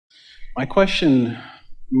My question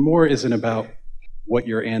more isn't about what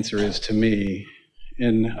your answer is to me,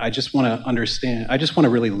 and I just want to understand, I just want to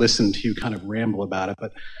really listen to you kind of ramble about it,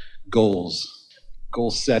 but goal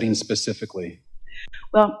setting specifically.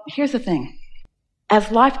 Well, here's the thing.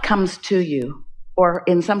 As life comes to you, or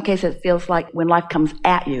in some cases it feels like when life comes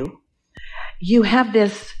at you, you have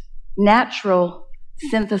this natural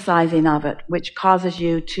synthesizing of it, which causes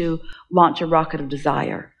you to launch a rocket of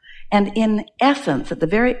desire. And in essence, at the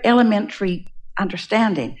very elementary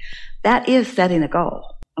understanding, that is setting a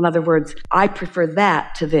goal. In other words, I prefer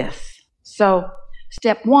that to this. So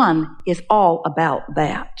step one is all about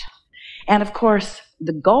that. And of course,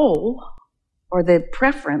 the goal or the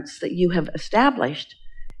preference that you have established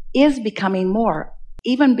is becoming more,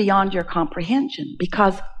 even beyond your comprehension,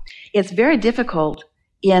 because it's very difficult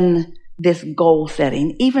in this goal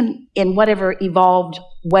setting, even in whatever evolved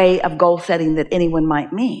way of goal setting that anyone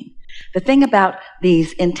might mean. The thing about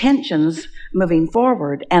these intentions moving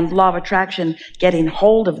forward and law of attraction getting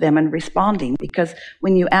hold of them and responding, because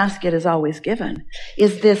when you ask, it is always given,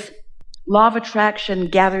 is this law of attraction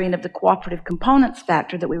gathering of the cooperative components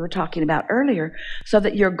factor that we were talking about earlier, so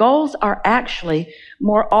that your goals are actually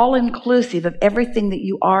more all-inclusive of everything that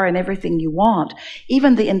you are and everything you want,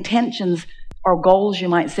 even the intentions or goals, you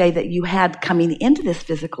might say, that you had coming into this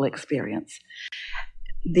physical experience.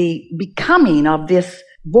 The becoming of this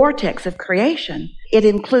vortex of creation, it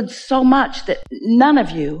includes so much that none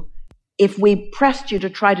of you, if we pressed you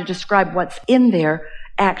to try to describe what's in there,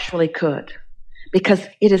 actually could. Because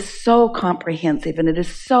it is so comprehensive and it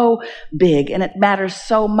is so big and it matters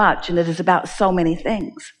so much and it is about so many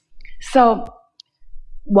things. So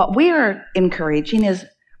what we are encouraging is,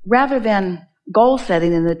 rather than goal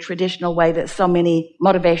setting in the traditional way that so many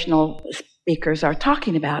motivational speakers are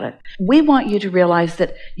talking about it, we want you to realize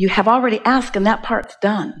that you have already asked and that part's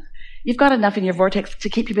done. You've got enough in your vortex to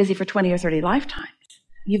keep you busy for 20 or 30 lifetimes.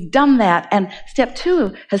 You've done that, and step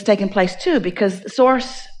two has taken place too, because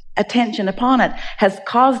source attention upon it has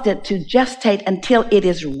caused it to gestate until it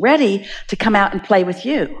is ready to come out and play with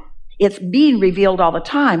you. It's being revealed all the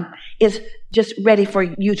time. It's just ready for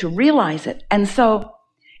you to realize it. And so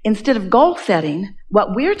instead of goal setting,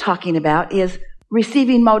 what we're talking about is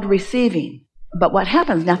receiving mode receiving. But what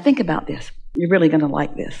happens, now think about this. You're really going to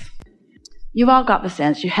like this. You've all got the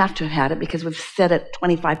sense, you have to have had it because we've said it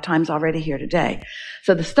 25 times already here today.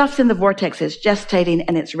 So the stuff's in the vortex, it's gestating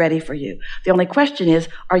and it's ready for you. The only question is,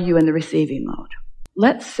 are you in the receiving mode?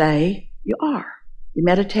 Let's say you are. You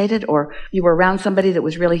meditated, or you were around somebody that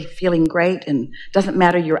was really feeling great, and doesn't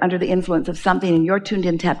matter, you're under the influence of something and you're tuned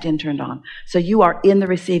in, tapped in, turned on. So you are in the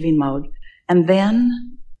receiving mode. And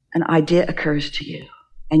then an idea occurs to you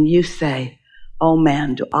and you say, oh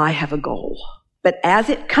man, do I have a goal? But as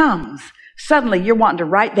it comes, suddenly you're wanting to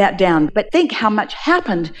write that down. But think how much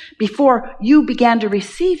happened before you began to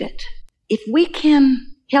receive it. If we can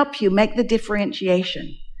help you make the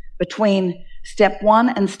differentiation between step one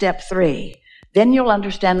and step three, then you'll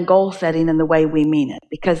understand goal setting in the way we mean it.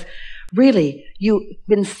 Because really, you've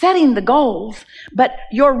been setting the goals, but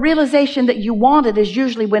your realization that you want it is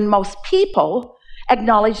usually when most people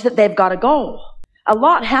acknowledge that they've got a goal. A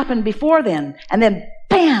lot happened before then, and then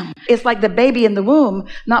bam, it's like the baby in the womb,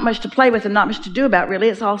 not much to play with and not much to do about, really.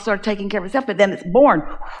 It's all sort of taking care of itself, but then it's born.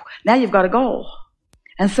 Now you've got a goal.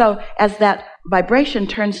 And so as that vibration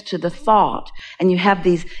turns to the thought and you have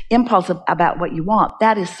these impulses about what you want,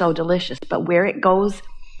 that is so delicious. But where it goes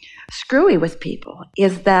screwy with people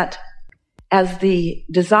is that as the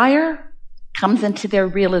desire comes into their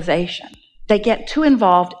realization, they get too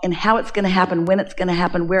involved in how it's going to happen, when it's going to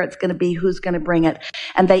happen, where it's going to be, who's going to bring it.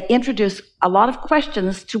 And they introduce a lot of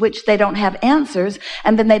questions to which they don't have answers,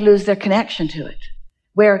 and then they lose their connection to it.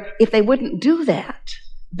 Where if they wouldn't do that,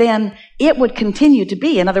 then it would continue to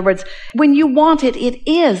be. In other words, when you want it, it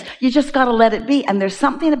is. You just got to let it be. And there's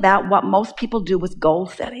something about what most people do with goal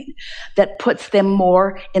setting that puts them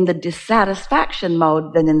more in the dissatisfaction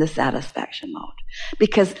mode than in the satisfaction mode.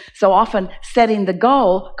 Because so often setting the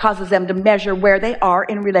goal causes them to measure where they are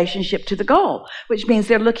in relationship to the goal, which means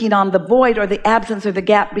they're looking on the void or the absence or the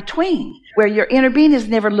gap between, where your inner being is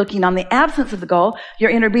never looking on the absence of the goal. Your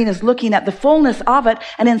inner being is looking at the fullness of it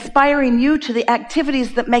and inspiring you to the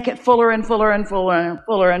activities that make it fuller and fuller and fuller and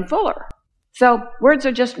fuller and fuller. So words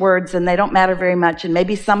are just words, and they don't matter very much. And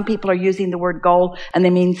maybe some people are using the word goal and they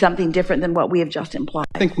mean something different than what we have just implied.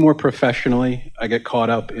 I think more professionally, I get caught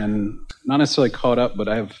up in, not necessarily caught up, but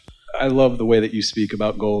I love the way that you speak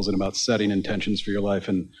about goals and about setting intentions for your life.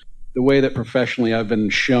 And the way that professionally I've been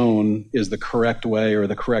shown is the correct way, or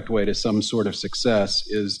the correct way to some sort of success,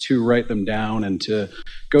 is to write them down and to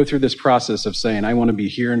go through this process of saying, I want to be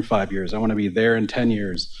here in 5 years. I want to be there in 10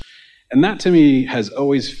 years. And that to me has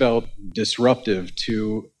always felt disruptive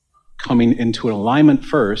to coming into an alignment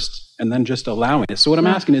first and then just allowing it. So what I'm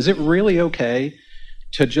asking, is it really okay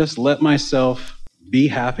to just let myself be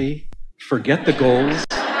happy, forget the goals,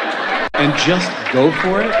 and just go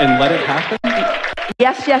for it and let it happen?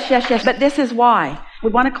 Yes. But this is why. We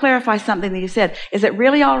want to clarify something that you said. Is it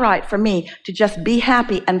really all right for me to just be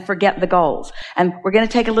happy and forget the goals? And we're going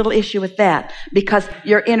to take a little issue with that because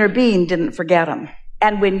your inner being didn't forget them.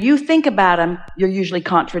 And when you think about them, you're usually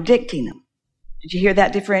contradicting them. Did you hear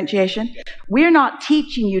that differentiation? We're not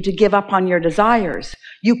teaching you to give up on your desires.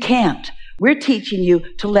 You can't. We're teaching you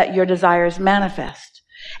to let your desires manifest.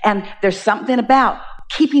 And there's something about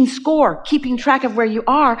keeping score, keeping track of where you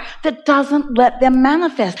are, that doesn't let them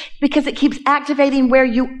manifest because it keeps activating where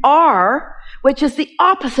you are, which is the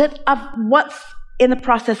opposite of what's in the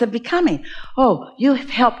process of becoming. Oh, you have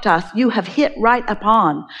helped us. You have hit right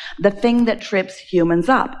upon the thing that trips humans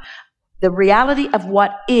up. The reality of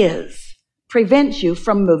what is prevents you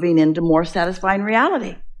from moving into more satisfying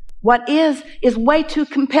reality. What is way too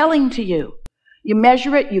compelling to you. You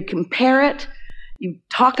measure it, you compare it, you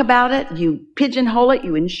talk about it, you pigeonhole it,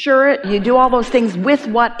 you insure it, you do all those things with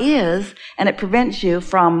what is, and it prevents you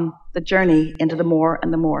from the journey into the more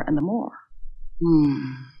and the more and the more.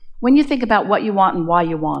 When you think about what you want and why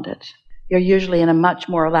you want it, you're usually in a much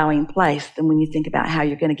more allowing place than when you think about how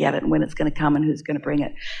you're going to get it and when it's going to come and who's going to bring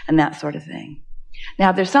it and that sort of thing.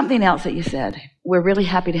 Now, there's something else that you said. We're really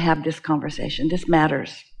happy to have this conversation. This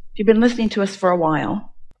matters. If you've been listening to us for a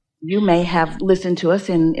while, you may have listened to us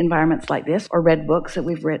in environments like this or read books that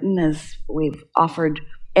we've written as we've offered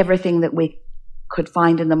everything that we could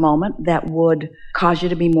find in the moment that would cause you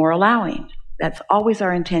to be more allowing. That's always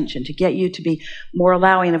our intention, to get you to be more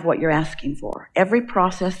allowing of what you're asking for. Every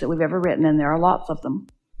process that we've ever written, and there are lots of them,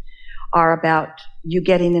 are about you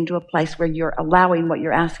getting into a place where you're allowing what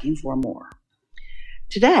you're asking for more.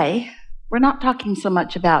 Today, we're not talking so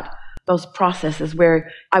much about those processes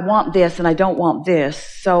where I want this and I don't want this,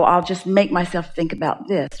 so I'll just make myself think about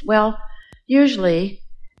this. Well, usually,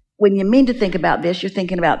 when you mean to think about this, you're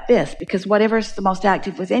thinking about this, because whatever's the most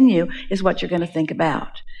active within you is what you're going to think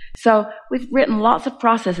about. So we've written lots of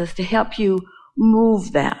processes to help you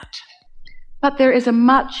move that. But there is a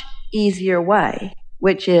much easier way,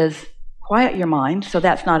 which is quiet your mind so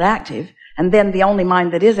that's not active, and then the only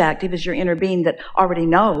mind that is active is your inner being that already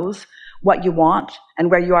knows what you want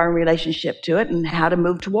and where you are in relationship to it and how to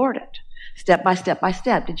move toward it, step by step by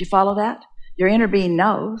step. Did you follow that? Your inner being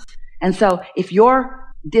knows. And so if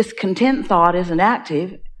your discontent thought isn't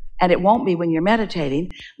active, and it won't be when you're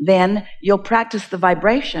meditating, then you'll practice the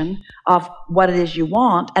vibration of what it is you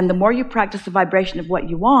want. And the more you practice the vibration of what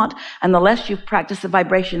you want, and the less you practice the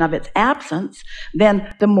vibration of its absence,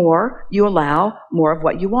 then the more you allow more of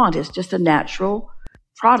what you want. It's just a natural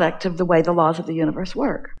product of the way the laws of the universe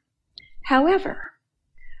work. However,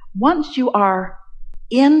 once you are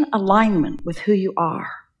in alignment with who you are,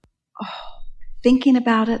 thinking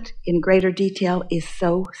about it in greater detail is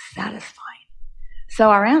so satisfying. So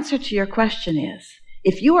our answer to your question is,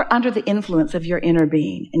 if you are under the influence of your inner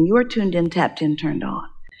being and you are tuned in, tapped in, turned on,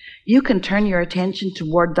 you can turn your attention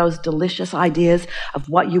toward those delicious ideas of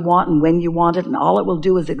what you want and when you want it, and all it will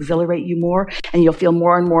do is exhilarate you more, and you'll feel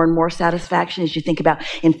more and more and more satisfaction as you think about,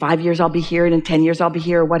 in 5 years I'll be here, and in 10 years I'll be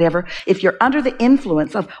here, or whatever. If you're under the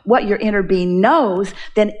influence of what your inner being knows,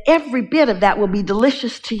 then every bit of that will be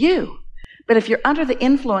delicious to you. But if you're under the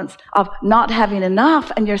influence of not having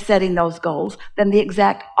enough and you're setting those goals, then the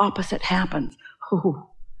exact opposite happens. Ooh.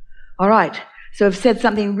 All right. So I've said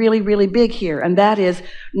something really, really big here, and that is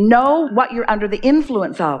know what you're under the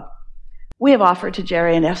influence of. We have offered to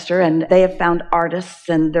Jerry and Esther, and they have found artists,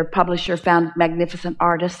 and their publisher found magnificent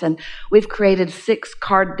artists, and we've created 6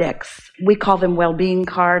 card decks. We call them well-being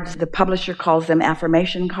cards. The publisher calls them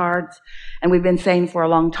affirmation cards. And we've been saying for a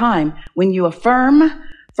long time, when you affirm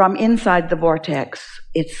from inside the vortex,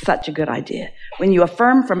 it's such a good idea. When you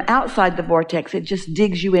affirm from outside the vortex, it just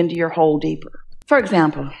digs you into your hole deeper. For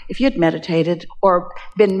example, if you'd meditated or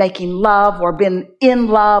been making love or been in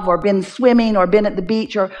love or been swimming or been at the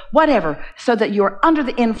beach or whatever, so that you're under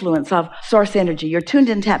the influence of source energy, you're tuned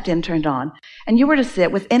in, tapped in, turned on, and you were to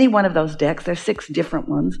sit with any one of those decks, there's 6 different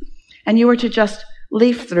ones, and you were to just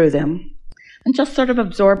leaf through them and just sort of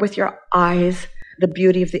absorb with your eyes the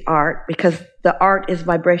beauty of the art, because the art is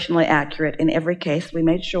vibrationally accurate in every case, we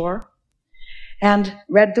made sure, and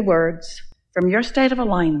read the words, from your state of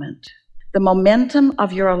alignment, the momentum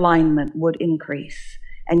of your alignment would increase,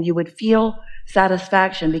 and you would feel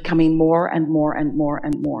satisfaction becoming more and more and more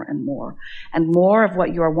and more and more, and more of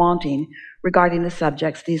what you are wanting regarding the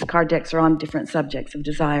subjects. These card decks are on different subjects of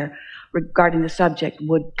desire. regarding the subject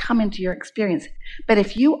would come into your experience. But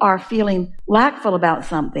if you are feeling lackful about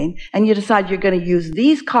something and you decide you're going to use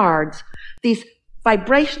these cards, these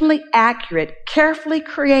vibrationally accurate, carefully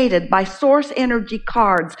created by source energy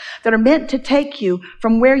cards that are meant to take you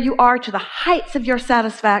from where you are to the heights of your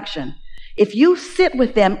satisfaction, if you sit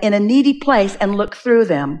with them in a needy place and look through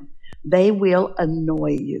them, they will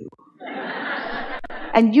annoy you.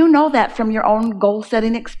 And you know that from your own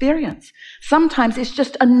goal-setting experience. Sometimes it's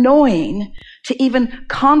just annoying to even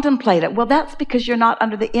contemplate it. Well, that's because you're not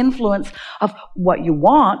under the influence of what you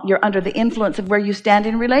want. You're under the influence of where you stand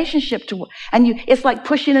in relationship to, it's like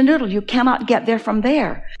pushing a noodle. You cannot get there from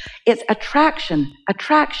there. It's attraction,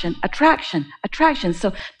 attraction, attraction, attraction.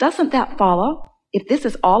 So doesn't that follow? If this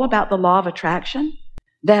is all about the law of attraction,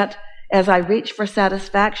 that as I reach for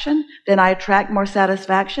satisfaction, then I attract more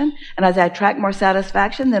satisfaction. And as I attract more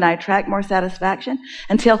satisfaction, then I attract more satisfaction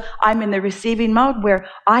until I'm in the receiving mode where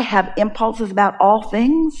I have impulses about all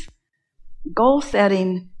things. Goal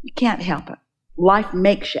setting, you can't help it. Life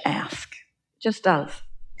makes you ask. It just does.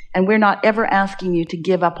 And we're not ever asking you to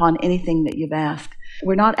give up on anything that you've asked.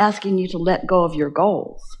 We're not asking you to let go of your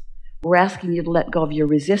goals. We're asking you to let go of your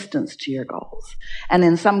resistance to your goals. And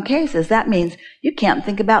in some cases, that means you can't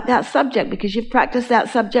think about that subject because you've practiced that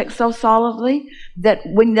subject so solidly that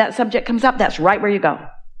when that subject comes up, that's right where you go.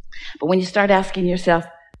 But when you start asking yourself,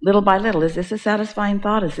 little by little, is this a satisfying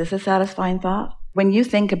thought? Is this a satisfying thought? When you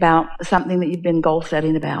think about something that you've been goal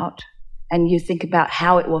setting about, and you think about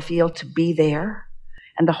how it will feel to be there,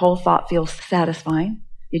 and the whole thought feels satisfying,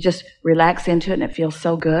 you just relax into it and it feels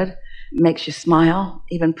so good. Makes you smile,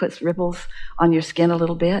 even puts ripples on your skin a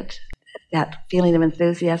little bit, that feeling of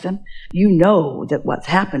enthusiasm. You know that what's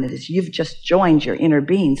happened is you've just joined your inner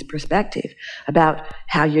being's perspective about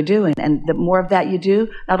how you're doing. And the more of that you do,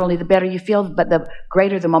 not only the better you feel, but the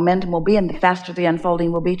greater the momentum will be and the faster the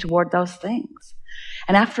unfolding will be toward those things.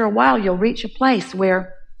 And after a while, you'll reach a place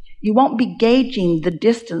where you won't be gauging the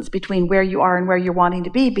distance between where you are and where you're wanting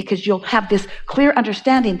to be, because you'll have this clear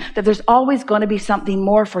understanding that there's always going to be something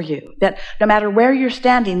more for you, that no matter where you're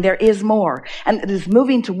standing, there is more. And it is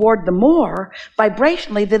moving toward the more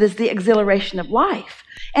vibrationally that is the exhilaration of life.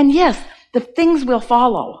 And yes, the things will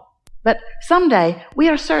follow. But someday, we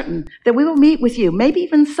are certain that we will meet with you, maybe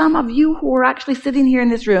even some of you who are actually sitting here in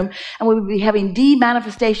this room, and we will be having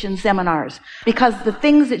de-manifestation seminars, because the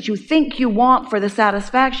things that you think you want for the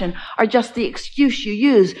satisfaction are just the excuse you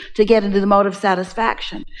use to get into the mode of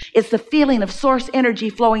satisfaction. It's the feeling of source energy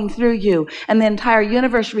flowing through you and the entire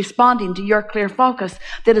universe responding to your clear focus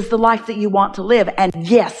that is the life that you want to live. And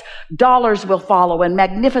yes, dollars will follow, and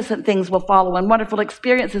magnificent things will follow, and wonderful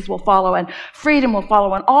experiences will follow, and freedom will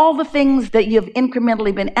follow, and all the things that you've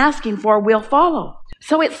incrementally been asking for will follow.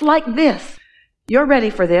 So it's like this. You're ready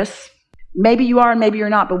for this. Maybe you are and maybe you're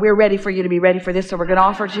not, but we're ready for you to be ready for this, so we're going to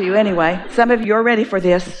offer it to you anyway. Some of you are ready for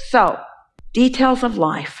this. So, details of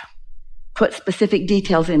life. Put specific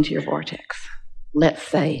details into your vortex. Let's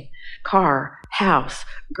say car, house,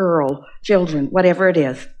 girl, children, whatever it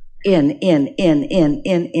is. In.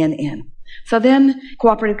 So then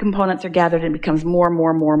cooperative components are gathered and it becomes more,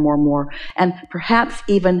 and perhaps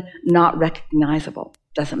even not recognizable.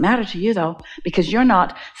 Doesn't matter to you though, because you're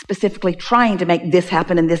not specifically trying to make this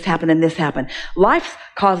happen and this happen and this happen. Life's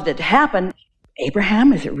caused it to happen.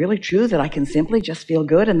 Abraham, is it really true that I can simply just feel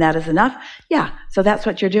good and that is enough? Yeah, so that's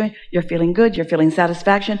what you're doing. You're feeling good, you're feeling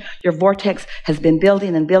satisfaction, your vortex has been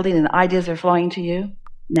building and ideas are flowing to you.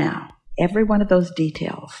 Now, every one of those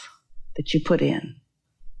details that you put in,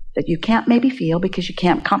 that you can't maybe feel because you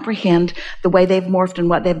can't comprehend the way they've morphed and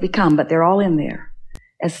what they've become, but they're all in there.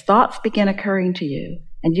 As thoughts begin occurring to you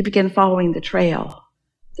and you begin following the trail,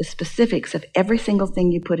 the specifics of every single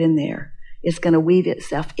thing you put in there is going to weave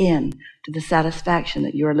itself in to the satisfaction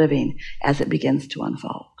that you're living as it begins to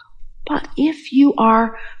unfold. But if you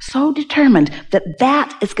are so determined that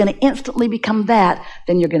that is going to instantly become that,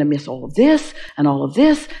 then you're going to miss all of this and all of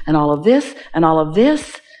this and all of this and all of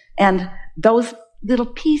this, and those little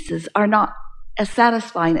pieces are not as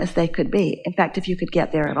satisfying as they could be. In fact, if you could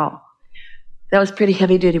get there at all. That was pretty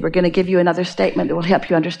heavy duty. We're going to give you another statement that will help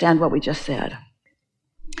you understand what we just said.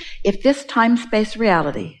 If this time-space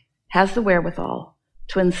reality has the wherewithal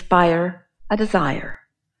to inspire a desire,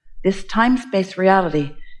 this time-space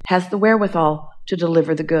reality has the wherewithal to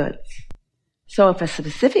deliver the goods. So if a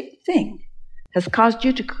specific thing has caused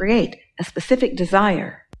you to create a specific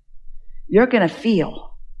desire, you're going to feel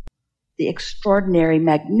the extraordinary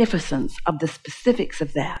magnificence of the specifics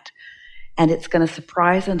of that. And it's going to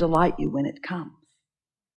surprise and delight you when it comes.